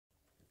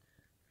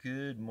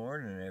Good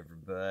morning,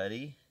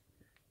 everybody.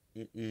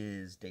 It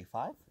is day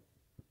 5?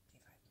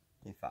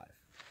 Day 5.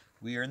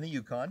 We are in the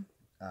Yukon,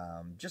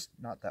 just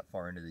not that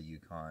far into the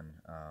Yukon.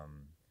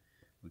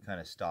 We kind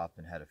of stopped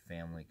and had a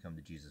family come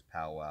to Jesus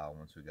powwow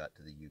once we got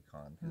to the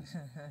Yukon.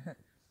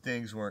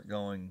 Things weren't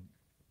going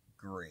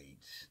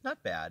great.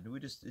 Not bad.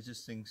 It's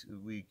just things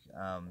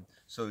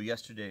so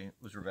yesterday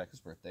was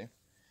Rebecca's birthday.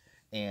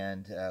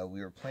 And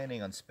we were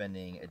planning on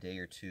spending a day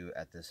or two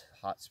at this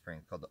hot spring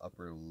called the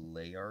Upper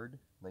Layard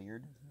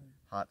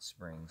Hot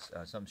Springs.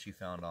 Something she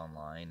found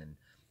online, and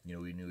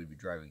we knew we'd be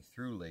driving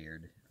through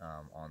Layard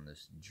on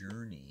this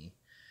journey.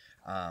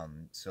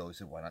 So we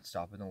said, why not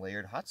stop in the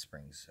Layard Hot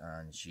Springs?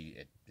 And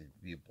it'd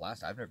be a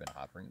blast. I've never been to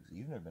Hot Springs.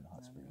 You've never been to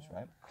Hot Springs,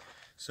 right?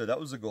 So that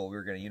was the goal. We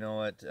were going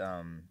to,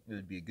 it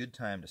would be a good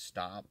time to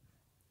stop,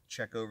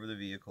 check over the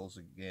vehicles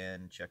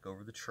again, check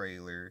over the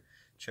trailer,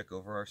 check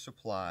over our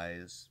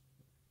supplies,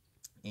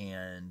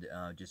 and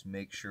just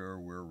make sure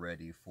we're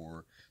ready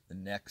for the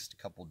next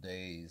couple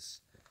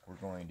days. We're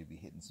going to be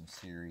hitting some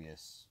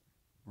serious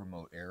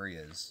remote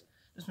areas.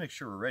 Just make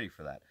sure we're ready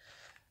for that.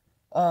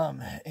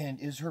 And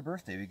it's her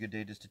birthday. It'd be a good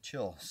day just to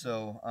chill.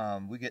 So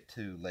we get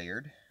to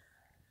Layard,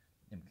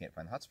 and we can't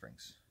find the hot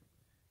springs.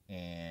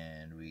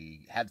 And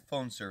we had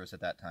phone service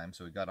at that time,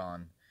 so we got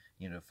on,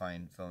 to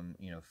find phone,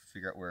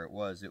 figure out where it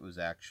was. It was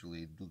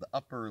actually the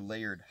Upper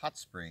Layard Hot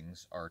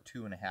Springs are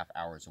 2.5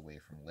 hours away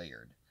from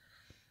Layard.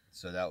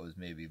 So that was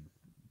maybe,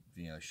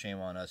 shame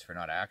on us for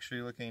not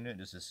actually looking into it,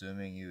 just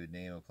assuming you would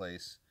name a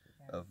place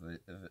of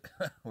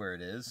where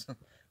it is.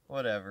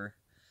 Whatever.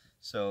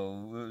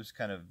 So it was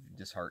kind of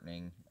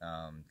disheartening,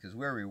 because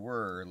where we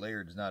were,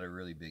 Layard's not a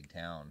really big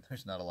town.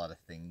 There's not a lot of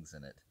things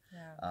in it.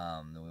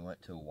 Yeah. Then we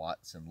went to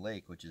Watson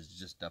Lake, which is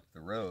just up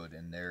the road,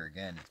 and there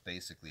again, it's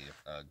basically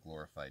a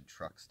glorified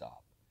truck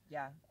stop.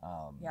 Yeah.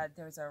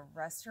 There's a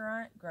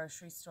restaurant,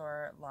 grocery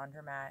store,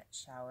 laundromat,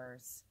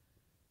 showers,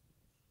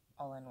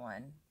 all in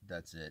one.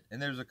 That's it.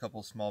 And there's a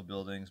couple small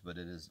buildings, but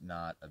it is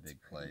not a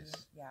big place.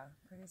 Yeah,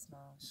 pretty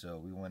small.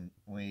 So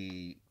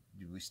we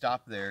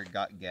stopped there,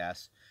 got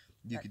gas.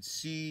 You could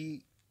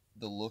see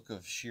the look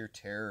of sheer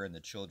terror in the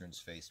children's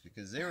face,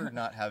 because they were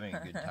not having a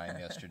good time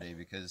yesterday,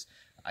 because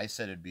I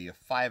said it'd be a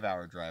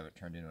 5-hour drive. It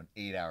turned into an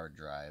 8-hour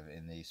drive,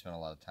 and they spent a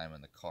lot of time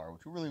in the car,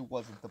 which really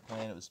wasn't the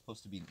plan. It was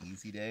supposed to be an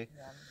easy day.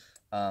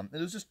 Yeah. It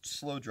was just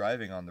slow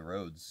driving on the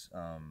roads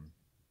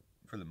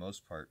for the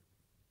most part.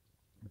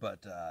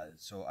 But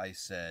so I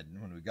said,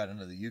 when we got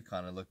into the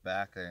Yukon, I looked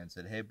back there and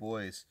said, hey,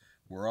 boys,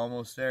 we're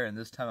almost there, and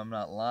this time I'm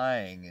not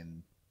lying.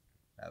 And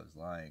I was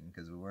lying,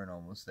 because we weren't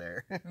almost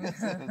there. So it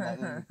was not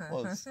even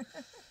close.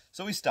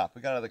 So we stopped.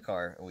 We got out of the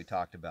car, and we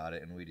talked about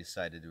it, and we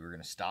decided we were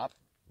going to stop,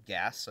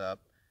 gas up,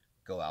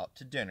 go out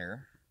to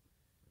dinner,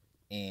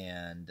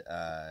 and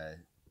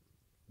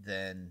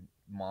then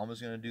Mom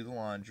was going to do the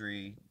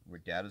laundry, where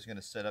Dad was going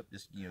to set up,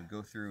 just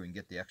go through and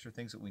get the extra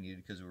things that we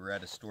needed, because we were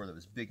at a store that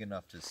was big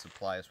enough to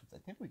supply us with.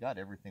 I think we got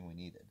everything we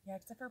needed. Yeah,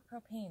 except for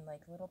propane,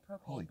 like little propane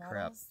Holy bottles.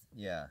 crap!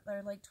 Yeah,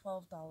 they're like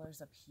 $12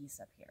 a piece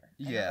up here.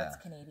 I know Yeah, that's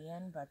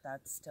Canadian, but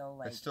that's still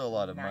like it's still a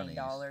lot of money.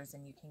 $9,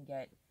 and you can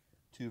get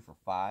 2 for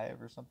 $5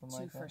 or something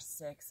like that. 2 for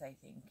 $6, I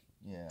think.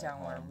 Yeah,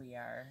 down where we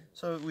are.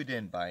 So we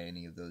didn't buy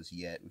any of those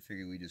yet. We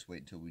figured we'd just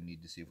wait until we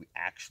need to see if we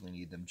actually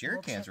need them. Jerry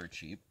cans are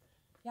cheap.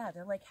 Yeah,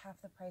 they're like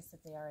half the price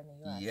that they are in the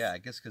U.S. Yeah, I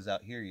guess because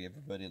out here,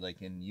 everybody,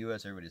 like in the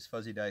U.S., everybody has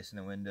fuzzy dice in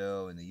the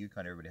window. In the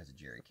Yukon, everybody has a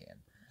jerry can.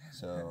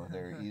 So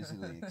they're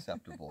easily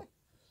acceptable.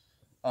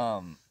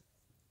 But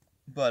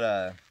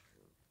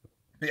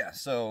yeah,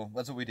 so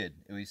that's what we did.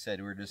 We said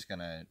we were just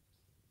going to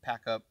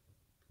pack up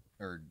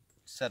or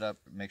set up,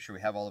 make sure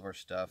we have all of our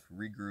stuff,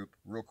 regroup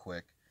real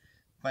quick,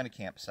 find a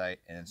campsite,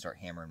 and then start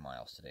hammering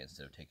miles today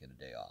instead of taking a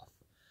day off.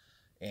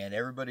 And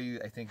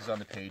everybody, I think, is on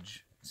the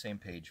same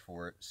page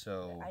for it.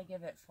 So I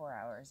give it 4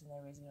 hours, and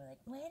everybody's gonna be like,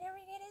 when are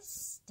we gonna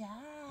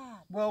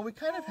stop? Well, we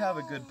kind of have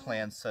a good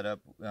plan set up.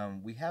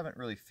 We haven't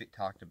really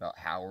talked about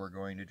how we're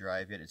going to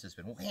drive yet. It's just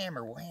been, we'll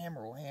hammer.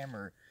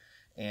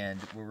 And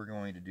we're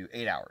going to do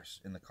 8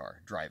 hours in the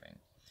car, driving.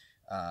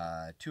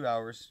 2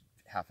 hours,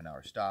 half an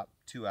hour stop,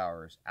 2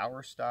 hours,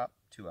 hour stop,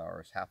 2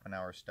 hours, half an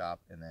hour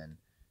stop, and then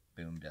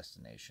boom,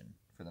 destination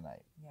for the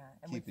night. Yeah,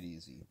 and keep it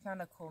easy.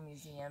 Found a cool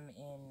museum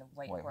in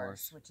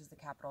Whitehorse, which is the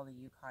capital of the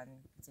Yukon.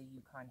 It's a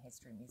Yukon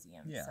history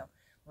museum. Yeah. So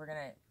we're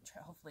gonna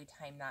hopefully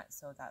time that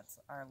so that's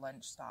our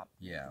lunch stop.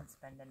 Yeah. We can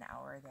spend an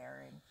hour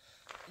there and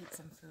eat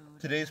some food.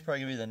 Today's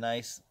probably gonna be the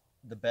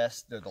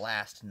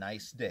last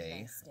nice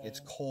day. It's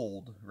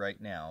cold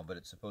right now, but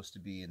it's supposed to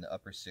be in the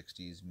upper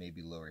 60s,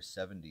 maybe lower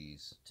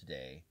 70s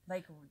today.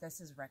 Like, this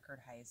is record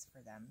highs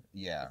for them.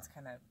 Yeah. It's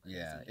kind of crazy.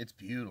 Yeah, it's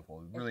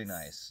beautiful. Really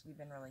nice. We've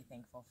been really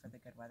thankful for the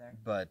good weather.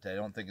 But I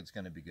don't think it's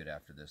going to be good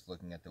after this.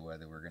 Looking at the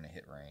weather, we're going to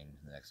hit rain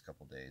in the next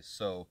couple days.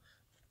 So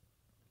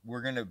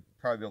we're going to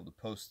probably be able to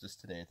post this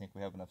today. I think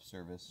we have enough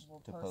service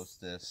to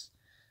post this.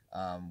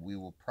 We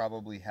will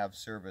probably have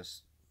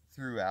service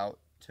throughout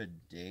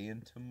today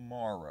and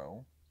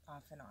tomorrow.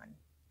 Off and on.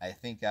 I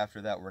think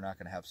after that, we're not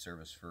going to have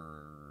service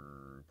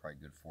for probably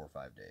good 4 or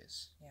 5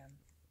 days. Yeah.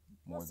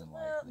 More than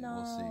likely. No,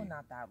 we'll see.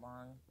 Not that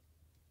long.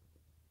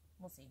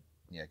 we'll see.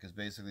 Yeah, because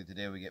basically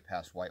today we get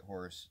past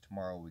Whitehorse,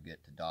 tomorrow we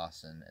get to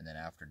Dawson, and then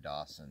after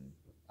Dawson,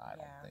 I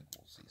don't think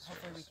we'll see service.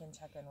 Hopefully we can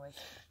check in with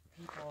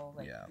people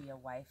like Yeah. via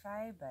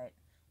Wi-Fi, but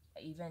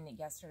even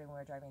yesterday when we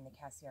were driving the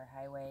Cassiar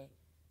Highway,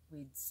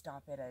 we'd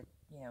stop at a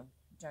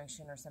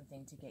junction or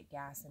something to get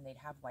gas, and they'd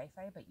have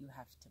Wi-Fi, but you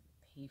have to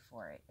pay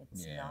for it.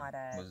 It's not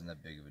a wasn't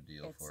that big of a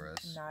deal for us.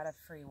 It's not a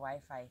free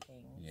Wi-Fi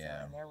thing. Yeah,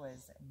 so, and there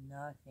was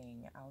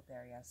nothing out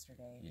there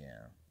yesterday.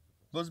 Yeah,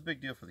 it was a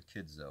big deal for the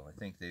kids though. I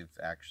think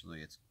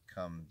it's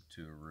come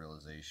to a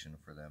realization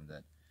for them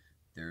that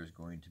there's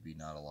going to be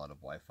not a lot of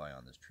Wi-Fi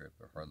on this trip,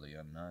 or hardly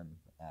none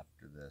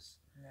after this.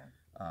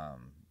 Yeah.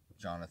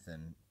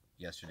 Jonathan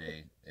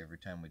yesterday, every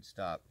time we'd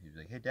stop, he'd be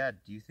like, "Hey, Dad,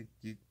 do you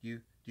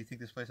think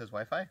this place has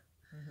Wi-Fi?"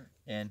 Mm-hmm.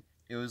 And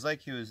it was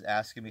like he was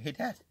asking me, "Hey,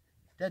 Dad,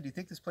 do you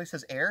think this place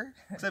has air?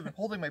 Because I've been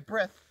holding my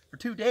breath for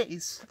 2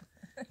 days."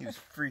 He was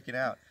freaking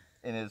out,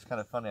 and it was kind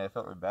of funny. I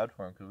felt really bad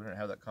for him because we didn't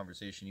have that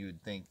conversation. You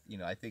would think,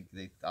 I think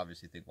they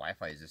obviously think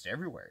Wi-Fi is just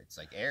everywhere. It's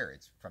like air.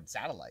 It's from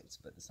satellites,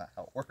 but it's not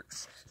how it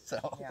works.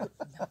 So, yeah.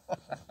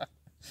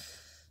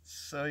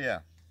 So yeah.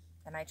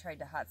 And I tried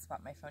to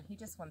hotspot my phone. He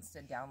just wants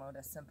to download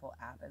a simple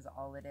app is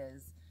all it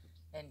is.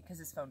 And because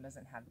his phone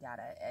doesn't have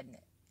data, and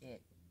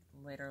it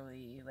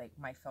literally, like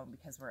my phone,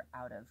 because we're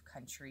out of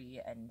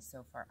country and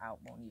so far out,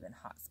 won't even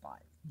hotspot.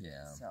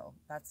 Yeah. So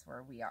that's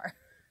where we are.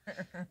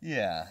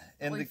 Yeah.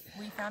 And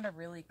we found a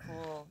really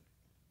cool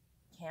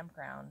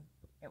campground.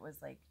 It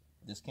was like...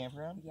 This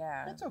campground?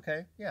 Yeah. That's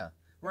okay. Yeah.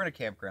 We're in a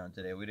campground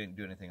today. We didn't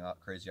do anything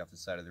crazy off the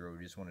side of the road.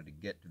 We just wanted to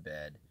get to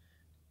bed,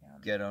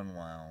 get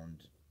unwound.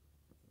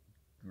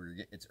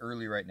 It's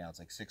early right now. It's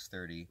like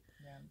 6:30.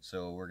 Yeah.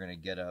 So we're going to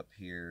get up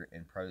here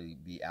and probably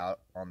be out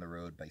on the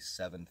road by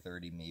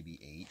 7:30, maybe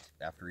 8,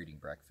 after eating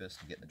breakfast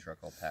and getting the truck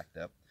all packed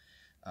up.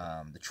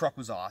 The truck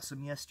was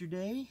awesome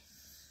yesterday.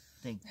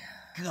 Thank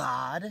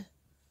God.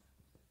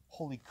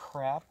 Holy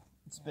crap.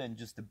 It's been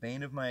just the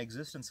bane of my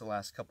existence the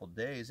last couple of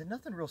days. And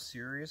nothing real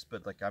serious,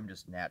 but like I'm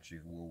just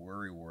naturally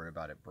worried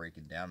about it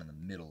breaking down in the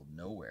middle of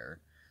nowhere.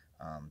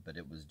 But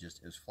it was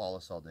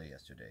flawless all day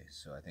yesterday.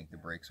 So I think the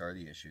brakes are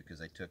the issue,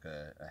 because I took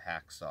a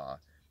hacksaw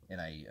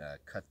and I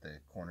cut the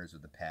corners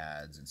of the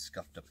pads and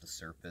scuffed up the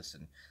surface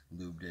and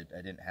lubed it.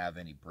 I didn't have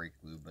any brake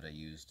lube, but I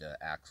used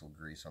axle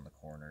grease on the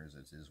corners.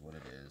 It is what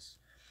it is.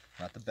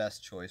 Not the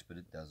best choice, but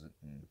it does it.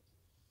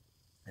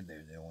 And they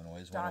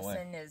Illinois went away.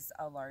 Dawson is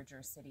a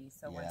larger city,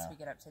 so once we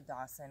get up to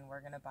Dawson,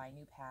 we're going to buy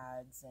new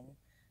pads and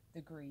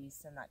the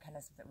grease and that kind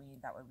of stuff that we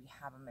need. That way we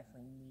have them if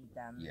we need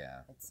them.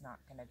 Yeah. It's not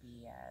going to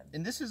be...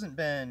 And this hasn't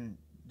been,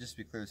 just to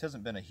be clear, this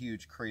hasn't been a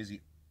huge, crazy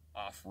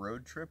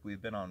off-road trip.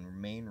 We've been on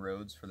main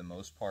roads for the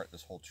most part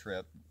this whole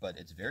trip, but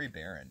it's very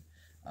barren.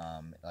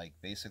 Like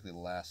basically the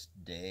last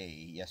day,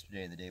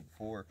 yesterday and the day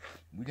before,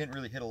 we didn't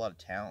really hit a lot of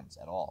towns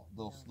at all.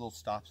 Little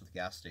stops with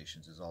gas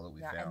stations is all that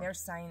we found. And there's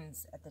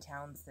signs at the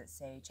towns that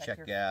say check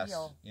your gas,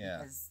 fuel,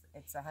 because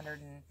it's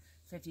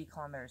 150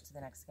 kilometers to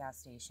the next gas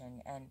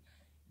station, and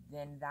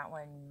then that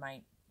one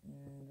might,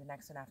 the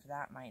next one after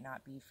that might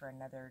not be for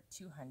another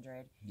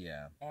 200.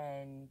 Yeah.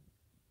 And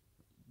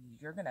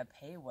you're going to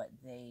pay what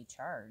they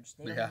charge.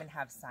 They don't even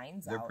have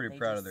signs They're out. pretty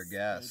proud of their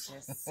gas. They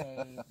just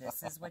say,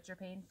 this is what you're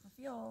paying for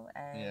fuel.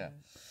 And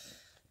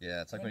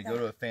yeah, it's like when you go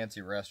to a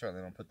fancy restaurant,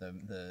 they don't put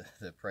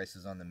the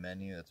prices on the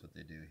menu. That's what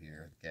they do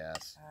here with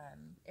gas.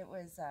 It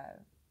was,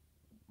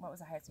 what was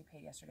the highest we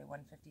paid yesterday?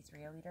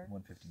 $1.53 a liter?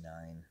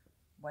 $1.59.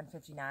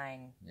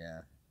 $1.59.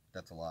 Yeah.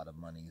 That's a lot of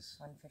monies.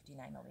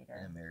 $1.59 a liter.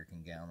 In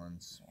American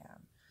gallons. Yeah.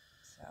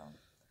 So,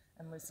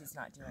 and Lucy's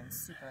not doing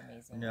super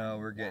amazing. No,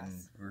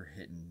 we're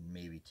hitting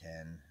maybe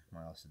 10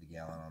 miles to the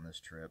gallon on this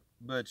trip,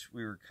 which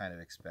we were kind of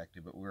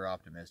expected, but we were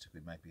optimistic we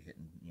might be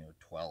hitting,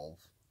 12.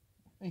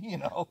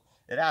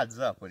 It adds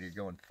up when you're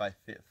going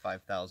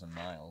 5,000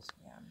 miles.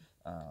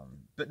 Yeah.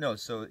 But no,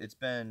 so it's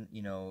been,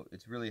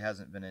 it really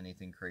hasn't been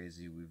anything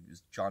crazy. We've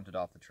just jaunted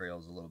off the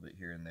trails a little bit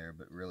here and there,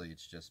 but really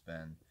it's just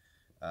been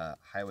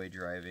highway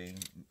driving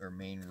or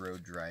main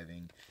road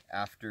driving.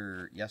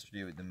 After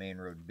yesterday, the main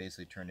road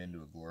basically turned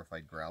into a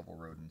glorified gravel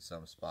road in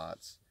some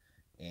spots,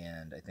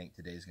 and I think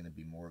today's going to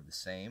be more of the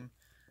same.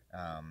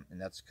 And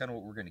that's kind of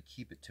what we're going to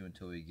keep it to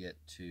until we get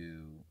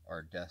to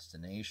our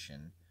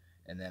destination.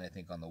 And then I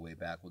think on the way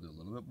back we'll do a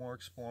little bit more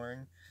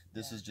exploring.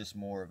 This is just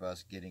more of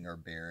us getting our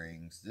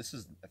bearings. This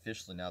is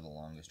officially now the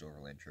longest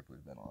overland trip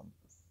we've been on.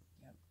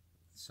 Yep.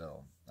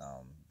 So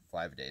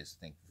 5 days.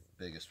 I think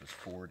the biggest was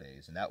 4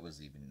 days, and that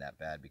was even that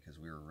bad because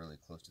we were really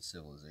close to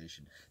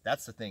civilization.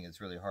 That's the thing that's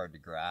really hard to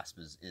grasp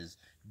is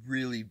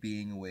really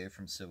being away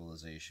from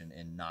civilization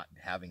and not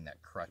having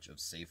that crutch of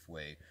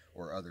Safeway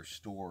or other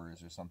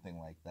stores or something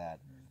like that.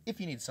 Mm-hmm. If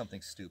you need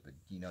something stupid,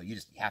 you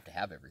have to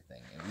have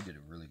everything, and we did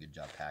a really good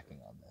job packing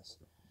on this.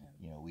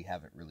 Yeah. We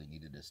haven't really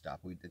needed to stop.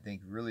 I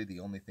think really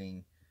the only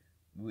thing,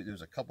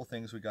 there's a couple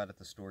things we got at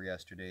the store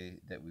yesterday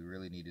that we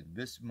really needed.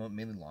 This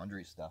mainly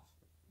laundry stuff.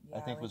 Yeah,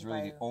 I think was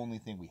really the only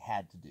thing we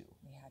had to do.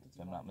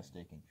 If I'm not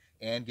mistaken.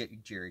 And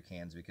get jerry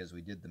cans, because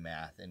we did the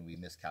math and we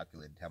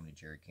miscalculated how many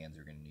jerry cans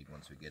we're going to need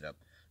once we get up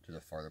to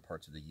the farther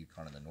parts of the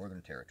Yukon and the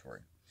Northern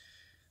Territory.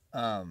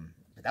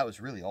 But that was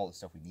really all the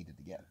stuff we needed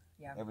to get.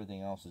 Yeah.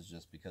 Everything else is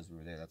just because we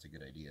were there. That's a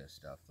good idea.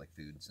 Stuff like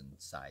foods and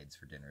sides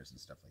for dinners and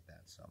stuff like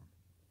that. So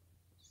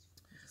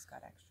We just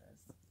got extras.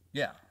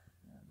 yeah.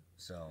 Yeah.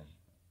 So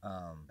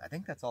I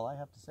think that's all I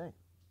have to say.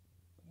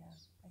 Yeah.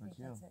 I Would think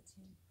you? that's it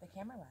too. The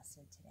camera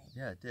lasted today.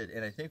 Yeah, it did.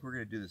 And I think we're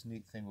gonna do this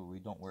neat thing where we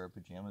don't wear our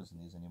pajamas in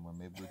these anymore.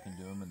 Maybe we can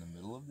do them in the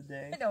middle of the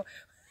day. I know.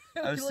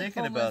 I was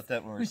thinking about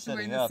that when we were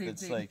setting up.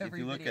 It's like if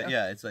you look at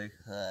it's like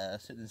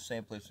sitting in the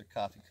same place with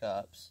coffee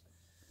cups,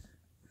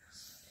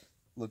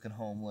 looking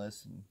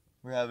homeless, and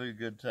we're having a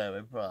good time.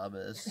 I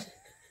promise.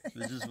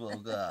 We just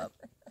woke up.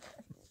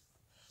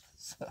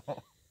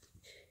 So,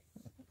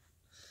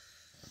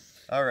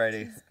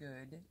 alrighty, She's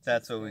good.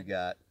 that's She's what we good.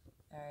 got.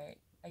 All right.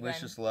 Again,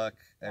 Wish us luck.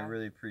 I yeah.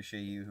 really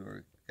appreciate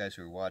you guys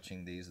who are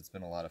watching these. It's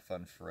been a lot of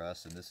fun for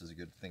us, and this is a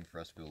good thing for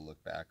us to be able to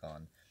look back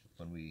on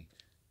when we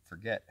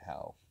forget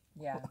how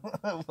Yeah.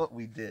 what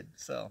we did.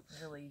 So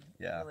Really,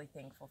 Yeah. really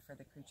thankful for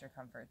the creature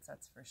comforts.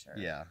 That's for sure.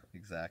 yeah,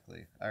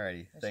 exactly.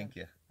 Alrighty, For thank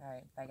sure. you. All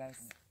right. Bye, guys.